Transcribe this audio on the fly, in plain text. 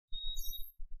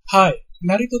Hi!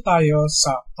 Narito tayo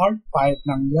sa part 5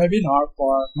 ng webinar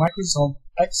for Microsoft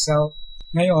Excel.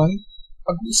 Ngayon,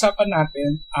 pag-uusapan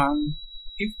natin ang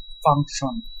if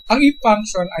function. Ang if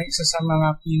function ay isa sa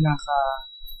mga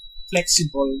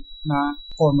pinaka-flexible na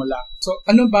formula. So,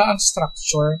 ano ba ang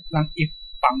structure ng if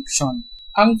function?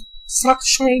 Ang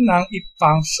structure ng if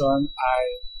function ay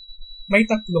may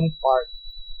tatlong part.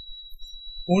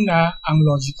 Una, ang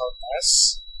logical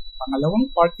test.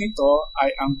 Pangalawang part nito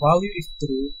ay ang value if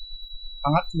true.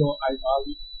 Pangatlo ay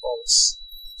value if false.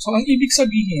 So, ang ibig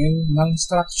sabihin ng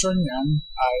structure niyan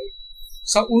ay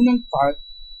sa unang part,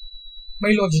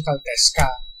 may logical test ka.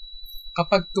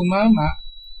 Kapag tumama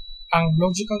ang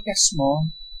logical test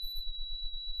mo,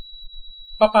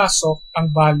 papasok ang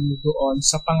value doon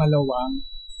sa pangalawang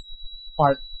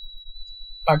part.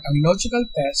 Pag ang logical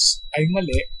test ay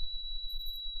mali,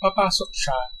 papasok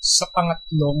siya sa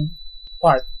pangatlong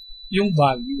part, yung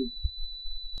value.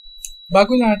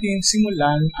 Bago natin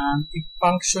simulan ang if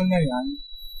function na yan,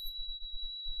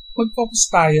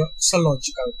 mag-focus tayo sa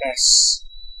logical test.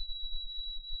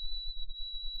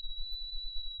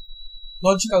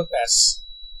 Logical test.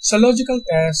 Sa logical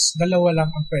test, dalawa lang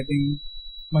ang pwedeng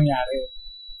mangyari.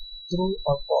 True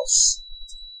or false.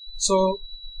 So,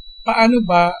 paano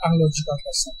ba ang logical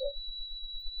test na to?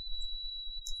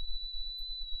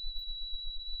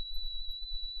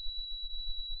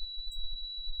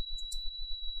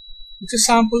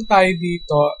 Magsasample tayo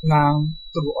dito ng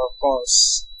true or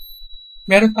false.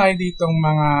 Meron tayo ditong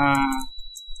mga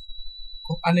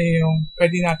kung ano yung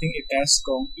pwede nating i-test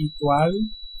kung equal,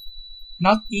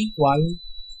 not equal,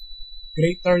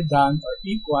 greater than or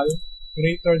equal,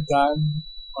 greater than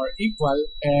or equal,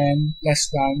 and less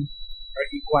than or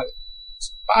equal.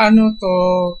 So, paano to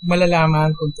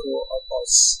malalaman kung true or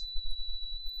false?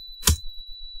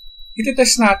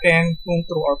 Iti-test natin kung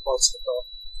true or false ito.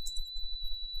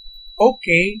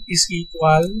 Okay is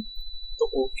equal to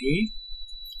okay.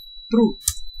 True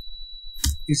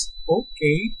is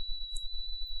okay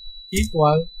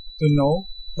equal to no.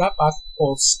 Dapat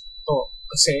false to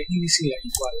kasi hindi sila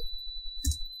equal.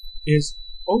 Is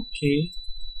okay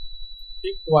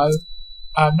equal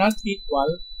not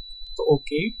equal to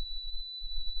okay.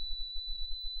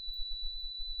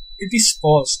 It is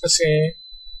false kasi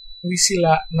hindi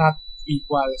sila not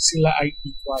equal. Sila ay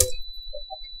equal.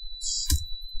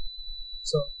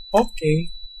 So, okay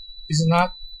is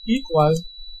not equal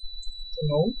to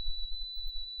no.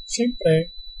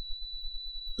 Siyempre,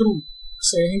 true.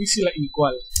 Kasi hindi sila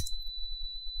equal.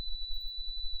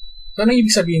 So, anong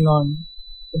ibig sabihin nun?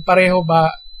 Kung pareho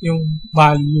ba yung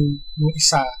value ng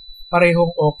isa?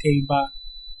 Parehong okay ba?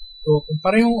 So, kung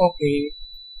parehong okay,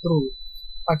 true.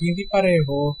 Pag hindi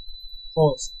pareho,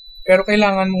 false. Pero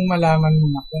kailangan mong malaman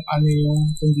muna kung ano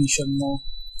yung condition mo.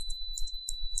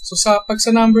 So, pag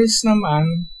sa numbers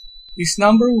naman, is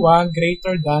number 1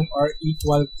 greater than or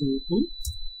equal to 2?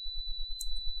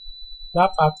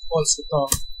 Dapat false ito.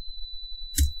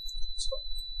 So,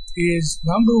 is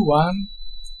number 1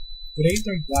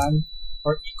 greater than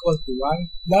or equal to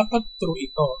 1? Dapat true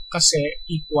ito kasi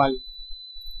equal.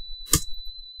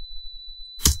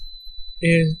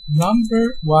 Is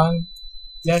number 1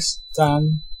 less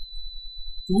than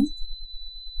 2?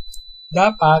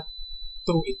 Dapat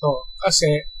true ito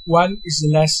kasi 1 is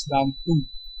less than 2.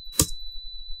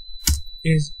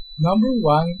 Is number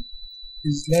 1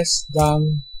 is less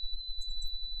than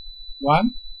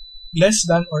 1? Less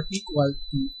than or equal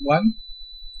to 1?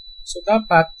 So,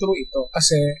 dapat true ito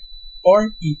kasi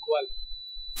or equal.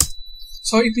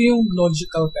 So, ito yung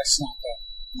logical test natin.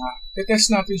 Test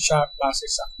natin siya base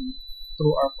sa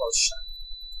true or false siya.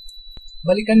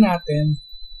 Balikan natin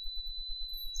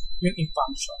yung if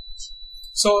functions.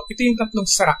 So, ito yung tatlong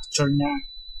structure niya.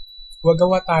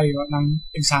 Gagawa tayo ng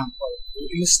example.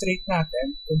 I-illustrate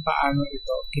natin kung paano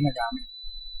ito ginagamit.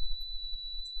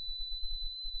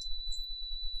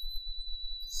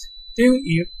 Ito yung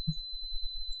if.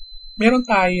 Meron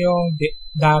tayong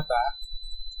data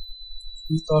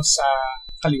dito sa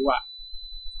kaliwa.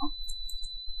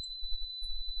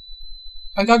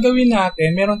 Ang gagawin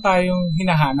natin, meron tayong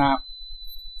hinahanap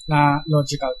na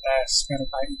logical test. Meron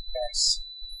tayong test.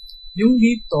 Yung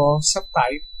dito sa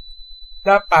type,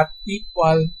 dapat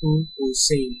equal to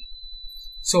wholesale.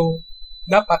 So,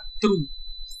 dapat true.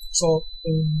 So,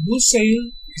 kung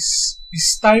wholesale is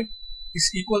type is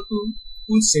equal to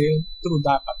wholesale, true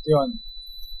dapat yon.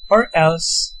 Or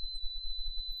else,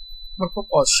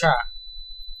 magpo-false siya.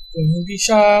 Kung hindi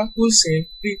siya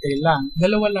wholesale, retail lang.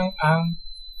 Dalawa lang ang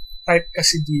type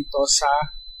kasi dito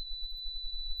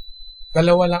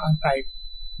dalawa lang ang type,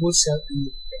 wholesale and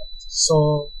retail.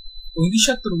 So, kung hindi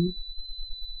siya true,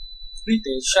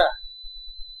 retail siya.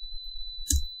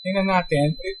 tingnan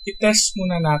natin, i-test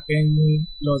muna natin yung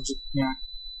logic niya.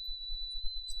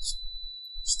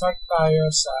 Start tayo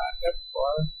sa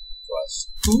F4 equals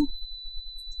to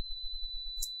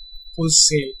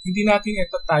wholesale. Hindi natin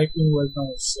ito type yung word ng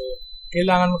wholesale.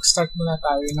 Kailangan mag-start muna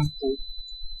tayo ng to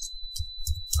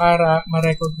para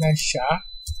ma-recognize siya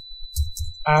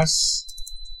as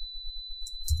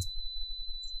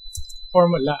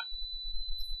formula.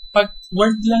 Pag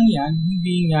word lang yan,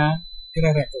 hindi nga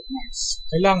i-recognize.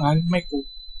 Kailangan may code.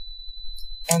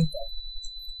 Enter.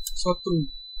 So,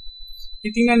 true.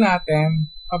 Titingnan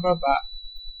natin, pababa.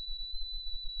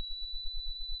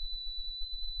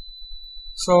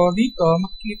 So, dito,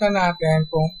 makikita natin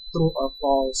kung true or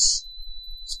false.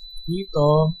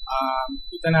 Dito,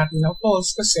 kita natin na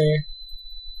false kasi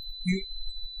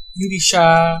hindi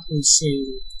siya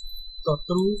wholesale. So,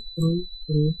 true, true,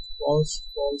 true, false,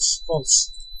 false,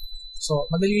 false. So,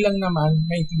 madali lang naman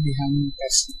maintindihan yung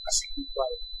test kasi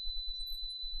equal.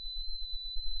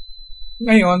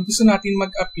 Ngayon, gusto natin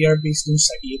mag-appear based dun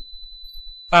sa if.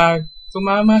 Pag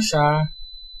tumama siya,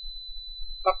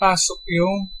 papasok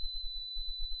yung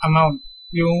amount.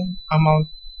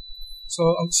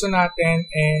 So, ang gusto natin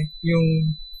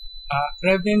yung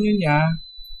revenue niya,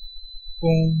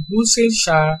 kung wholesale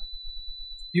siya,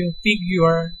 yung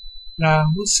figure na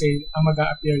wholesale ang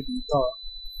mag-a-appear dito.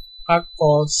 Pag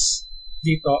false,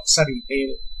 dito sa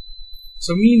retail.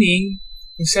 So, meaning,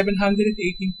 yung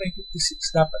 718.56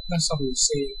 dapat nasa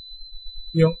wholesale.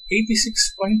 Yung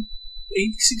 86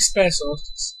 pesos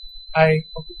ay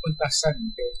pupunta sa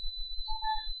retail.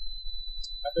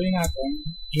 Patuloy natin,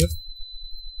 if.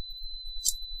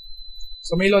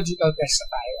 So, may logical test na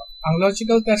tayo. Ang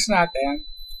logical test natin,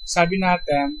 sabi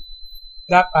natin,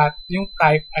 dapat yung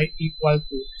type ay equal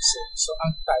to wholesale. So,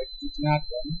 ang type dito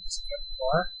natin is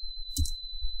F4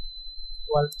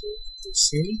 equal to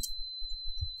wholesale.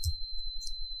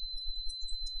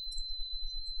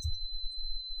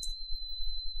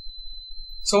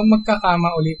 So,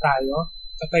 magkakama ulit tayo.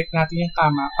 Type natin yung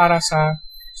kama para sa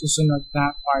susunod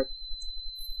na part.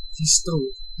 Is true.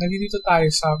 Nandito tayo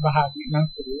sa bahagi ng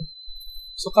true.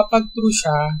 So, kapag true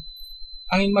siya,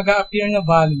 ang mag-a-appear na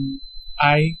value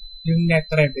ay yung net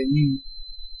revenue.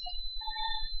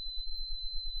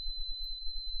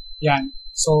 Yan.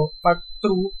 So, pag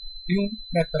true, yung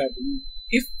net revenue.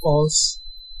 If false,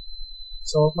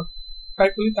 so,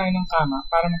 mag-type ulit tayo ng kama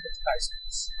para magpunta tayo sa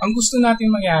this. Ang gusto natin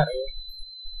mangyari,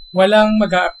 walang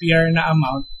mag-a-appear na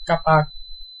amount kapag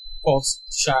false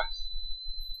siya.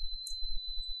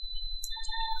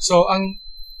 So, ang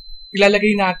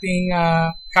ilalagay nating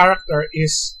character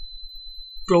is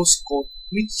close quote,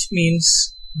 which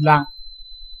means blank.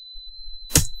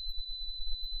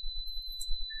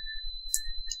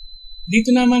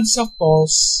 Dito naman sa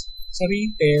false, sa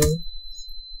retail,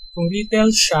 kung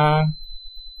retail siya,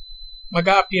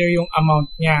 mag-a-appear yung amount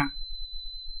niya.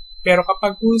 Pero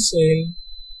kapag wholesale,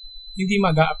 hindi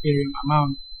mag-a-appear yung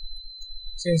amount.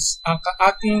 Since ang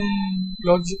ating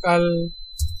logical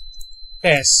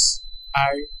test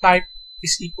ay type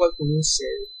is equal to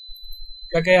wholesale,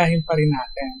 gagayahin pa rin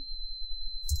natin.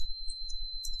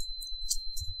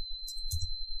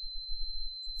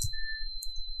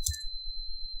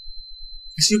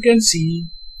 As you can see,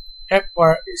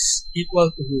 F4 is equal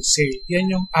to wholesale. Yan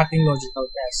yung ating logical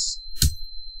test.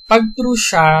 Pag true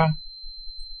siya,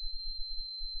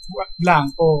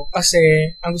 blanco. Kasi,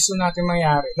 ang gusto natin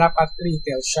mangyari, dapat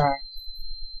retail siya.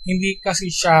 Hindi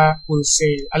kasi siya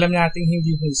wholesale. Alam natin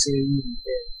hindi wholesale yung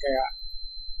retail. Kaya,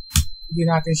 hindi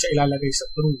natin siya ilalagay sa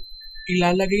true.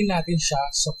 Ilalagay natin siya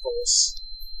sa false.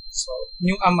 So,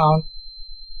 yung amount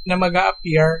na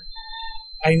mag-a-appear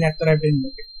ay net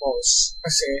revenue if false.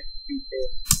 Kasi, retail.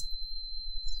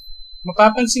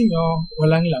 Mapapansin nyo,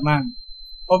 walang laman.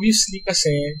 Obviously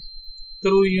kasi,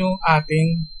 true yung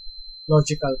ating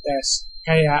logical test.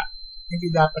 Kaya, hindi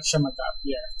dapat siya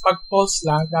mag-a-appear. Pag false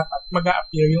lang, dapat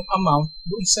mag-a-appear yung amount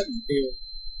doon sa retail.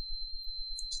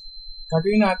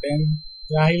 Gagawin natin,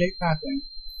 i-highlight natin,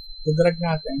 i-drag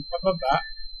natin, pababa.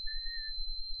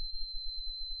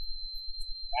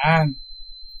 Yan.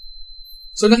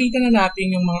 So, nakita na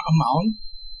natin yung mga amount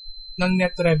ng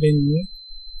net revenue.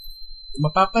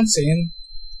 Mapapansin,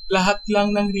 lahat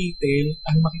lang ng retail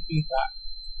ang makikita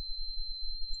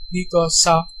dito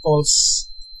sa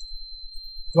false,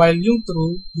 while yung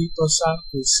true dito sa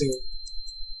wholesale.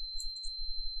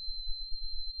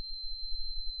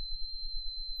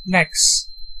 Next.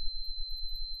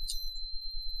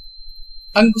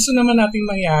 Ang gusto naman nating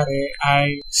mangyari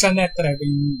ay sa net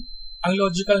revenue. Ang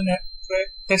logical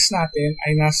test natin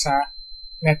ay nasa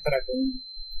net revenue.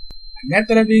 Ang net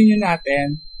revenue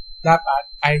natin dapat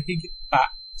ay higit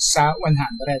pa sa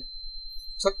 100.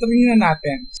 So, tingnan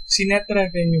natin, si net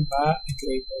revenue ba ay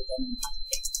greater than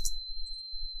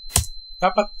 100?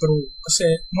 Dapat true, kasi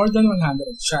more than 100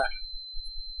 siya.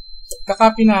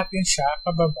 Kakopy natin siya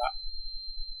pababa.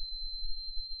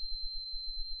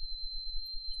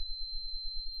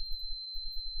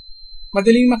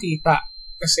 Madaling makita,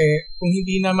 kasi kung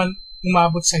hindi naman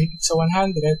umabot sa higit sa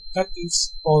 100, that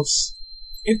is false.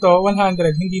 Ito,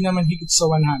 100, hindi naman higit sa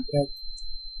 100.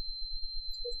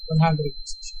 100.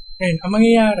 Ngayon, ang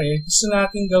mangyayari, gusto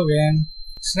natin gawin,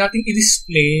 gusto natin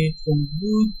i-display kung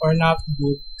good or not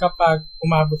good kapag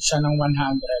umabot siya ng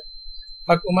 100.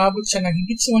 Pag umabot siya ng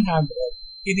higit sa 100,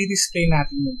 i-display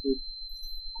natin yung good.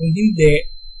 Kung hindi,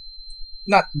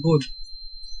 not good.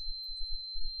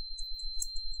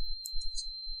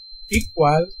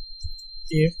 Equal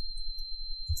if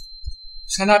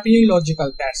hanapin yung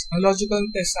logical test. Ang logical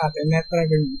test natin, net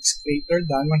revenue is greater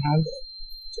than 100.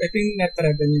 So, ito yung net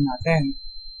revenue natin.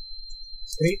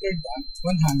 Greater than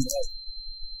 100.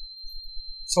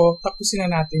 So, tapusin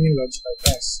na natin yung logical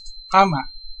test.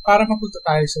 Tama. Para mapunta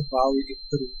tayo sa value if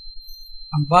true.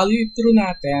 Ang value if true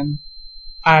natin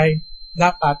ay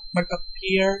dapat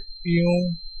mag-appear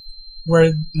yung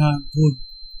word na good.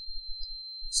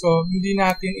 So, hindi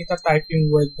natin itatype yung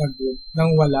word na good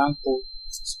nang walang code.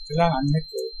 So, kailangan may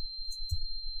code.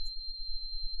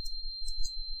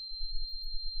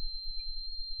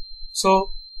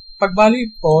 So, pag value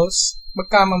if false,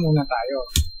 magkama muna tayo.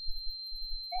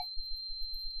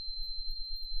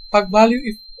 Pag value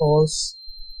if false,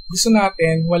 gusto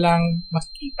natin walang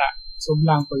makikita. So,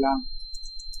 blanco lang.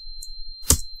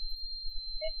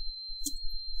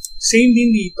 Same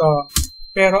din dito.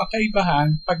 Pero ang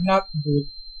kaibahan, pag not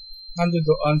good,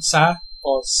 nandoon sa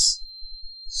false.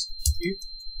 If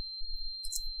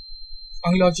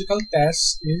ang logical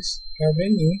test is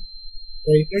revenue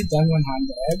greater than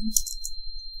 100.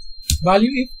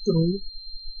 Value if true,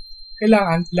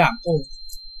 kailangan blanco.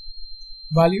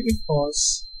 Value if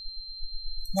false,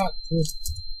 not true.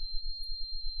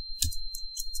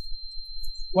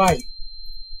 Why?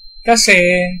 Kasi,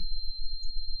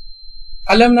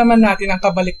 alam naman natin ang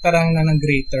kabaliktaran na ng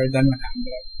greater than 100,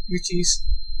 which is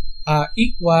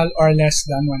equal or less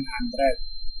than 100.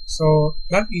 So,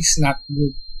 that is not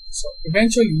good. So,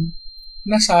 eventually,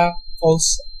 nasa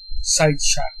false side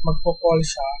siya. Magpo-fall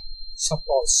siya sa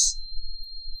false.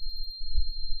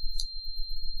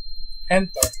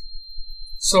 Enter.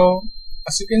 So,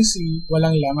 as you can see,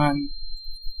 walang laman.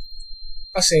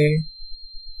 Kasi,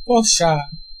 false siya.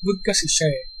 Good kasi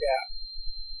siya eh. Kaya,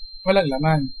 walang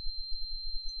laman.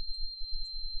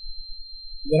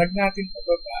 Drag natin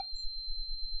pababa.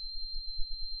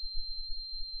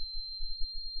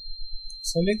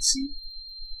 So, let's see.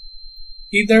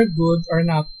 Either good or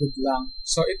not good lang.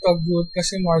 So, ito good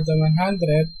kasi more than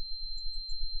 100.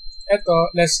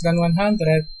 Ito, less than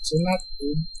 100. So, not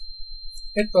good.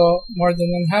 Ito, more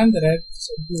than 100.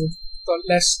 So, good. Ito,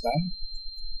 less than.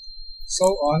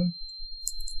 So on.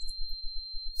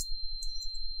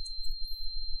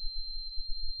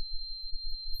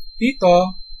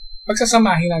 Dito,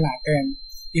 pagsasamahin na natin.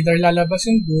 Either lalabas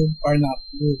yung good or not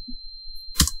good.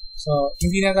 So,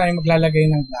 hindi na tayo maglalagay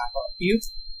ng blanco. If,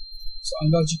 so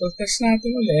ang logical test natin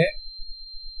uli,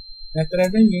 net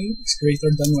revenue is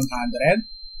greater than 100.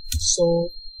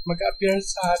 So, mag-appear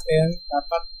sa atin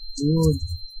dapat good.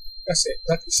 Kasi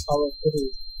that is our true.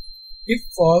 If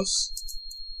false,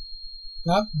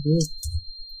 not good.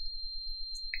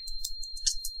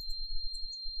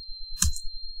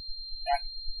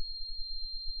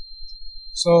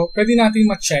 So, pwede natin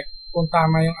ma-check kung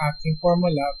tama yung ating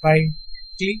formula by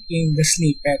clicking the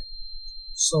snippet.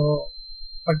 So,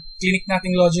 pag click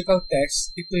natin logical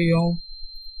test, ito yung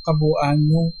kabuuan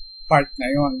ng part na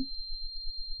yon.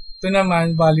 Ito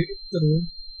naman, value if true,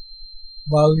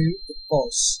 value if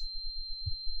false.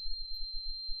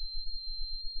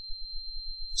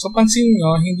 So, pansin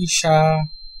nyo, hindi siya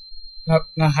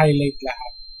na-highlight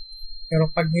lahat. Pero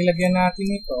pag nilagyan natin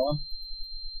ito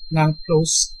ng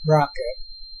close bracket,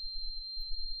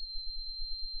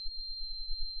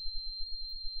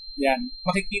 yan,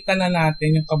 makikita na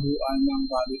natin yung kabuuan ng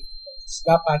value if false.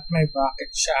 Dapat may bracket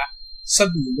siya sa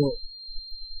dulo.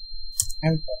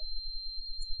 Enter.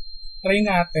 Try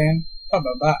natin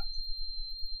pababa.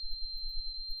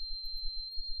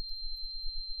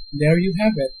 There you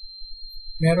have it.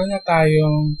 Meron na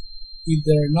tayong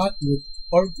either not good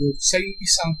or good sa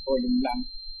isang column lang.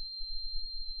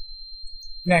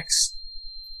 Next.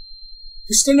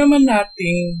 Gusto naman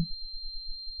nating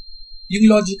yung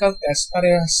logical test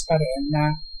parehas pa rin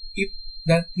na if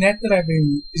the net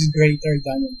revenue is greater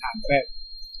than 100.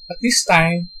 At this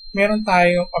time, meron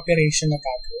tayong operation na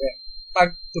gagawin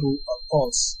pag true or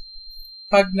false.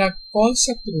 Pag nag-fall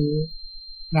sa true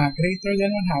na greater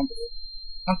than 100,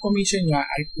 ang commission niya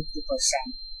ay 50%.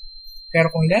 Pero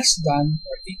kung less than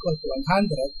or equal to 100,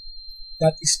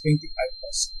 that is 25%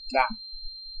 lang.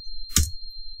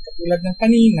 Katulad ng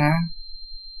kanina,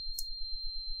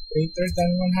 greater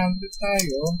than 100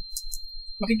 tayo,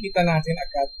 makikita natin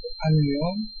agad kung ano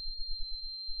yung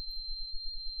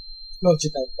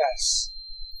logical test.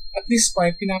 At this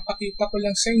point, pinapakita ko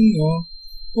lang sa inyo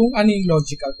kung ano yung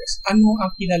logical test. Ano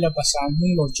ang kinalabasan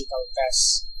ng logical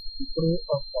test. True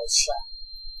or false siya.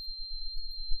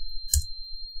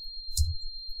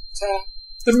 Sa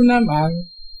true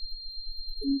naman,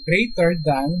 greater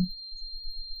than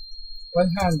 100,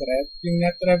 yung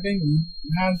net revenue, 100,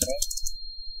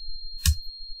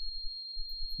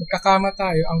 magkakama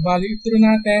tayo. Ang value true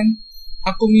natin,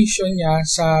 ang commission niya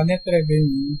sa net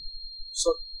revenue.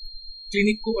 So,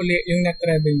 clinic ko uli yung net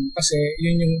revenue kasi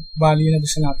yun yung value na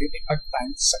gusto natin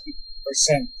ipag-times sa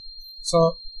 50%. So,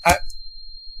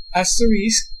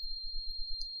 asterisk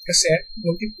kasi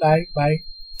multiply by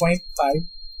 0.5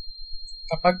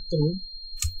 kapag true.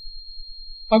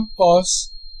 Pag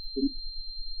false,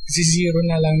 zero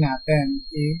na lang natin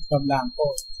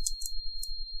i-blanco.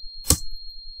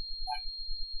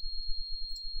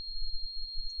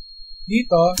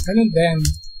 Dito, ganun din.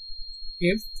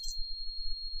 If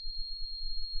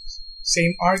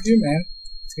same argument,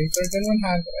 greater than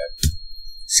 100.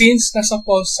 Since nasa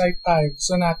false side tayo,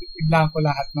 gusto natin i-blanco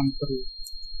lahat ng true.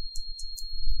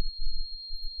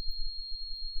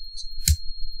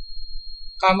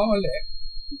 Kama ulit.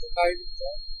 Dito tayo dito.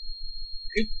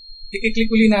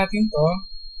 I-click uli natin to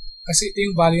kasi ito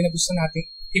yung value na gusto natin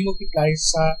i-multiply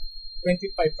sa 25%.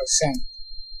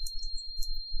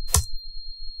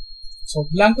 So,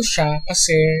 blanco siya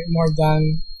kasi more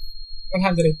than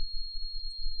 100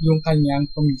 yung kanyang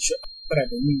commission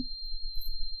revenue.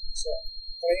 So,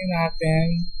 try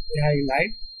natin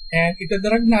i-highlight and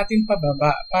itadrag natin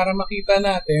pababa para makita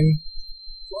natin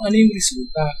kung ano yung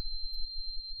resulta.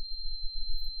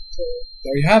 So,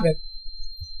 there you have it.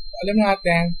 Alam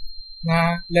natin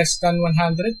na less than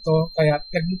 100 to, kaya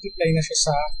nag-multiply na siya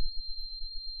sa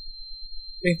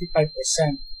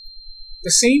 25%. At the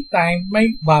same time,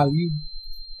 may value.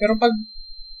 Pero pag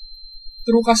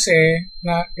true kasi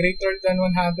na greater than 100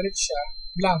 siya,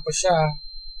 blanco siya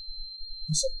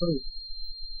sa true.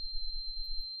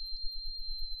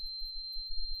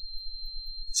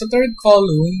 Sa third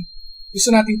column, gusto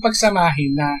natin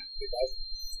pagsamahin na, diba?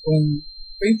 Kung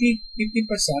 50%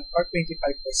 or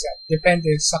 25%. Depende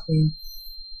sa kung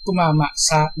tumama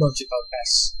sa logical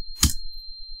test.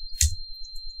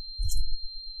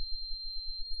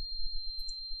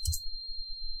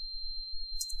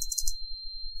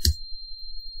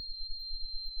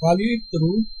 Value if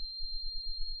true,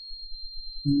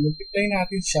 multiply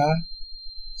natin siya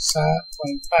sa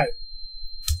 0.5.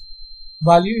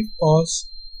 Value if false,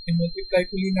 multiply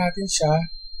ulit natin siya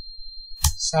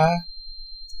sa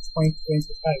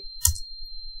 0.25.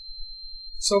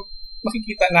 So,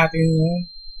 makikita natin yung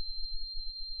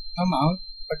amount.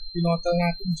 Pag pinotal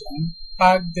natin dyan,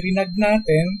 pag rinag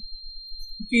natin,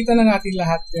 makikita na natin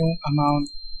lahat yung amount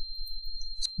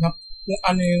na kung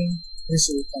ano yung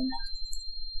resulta niya.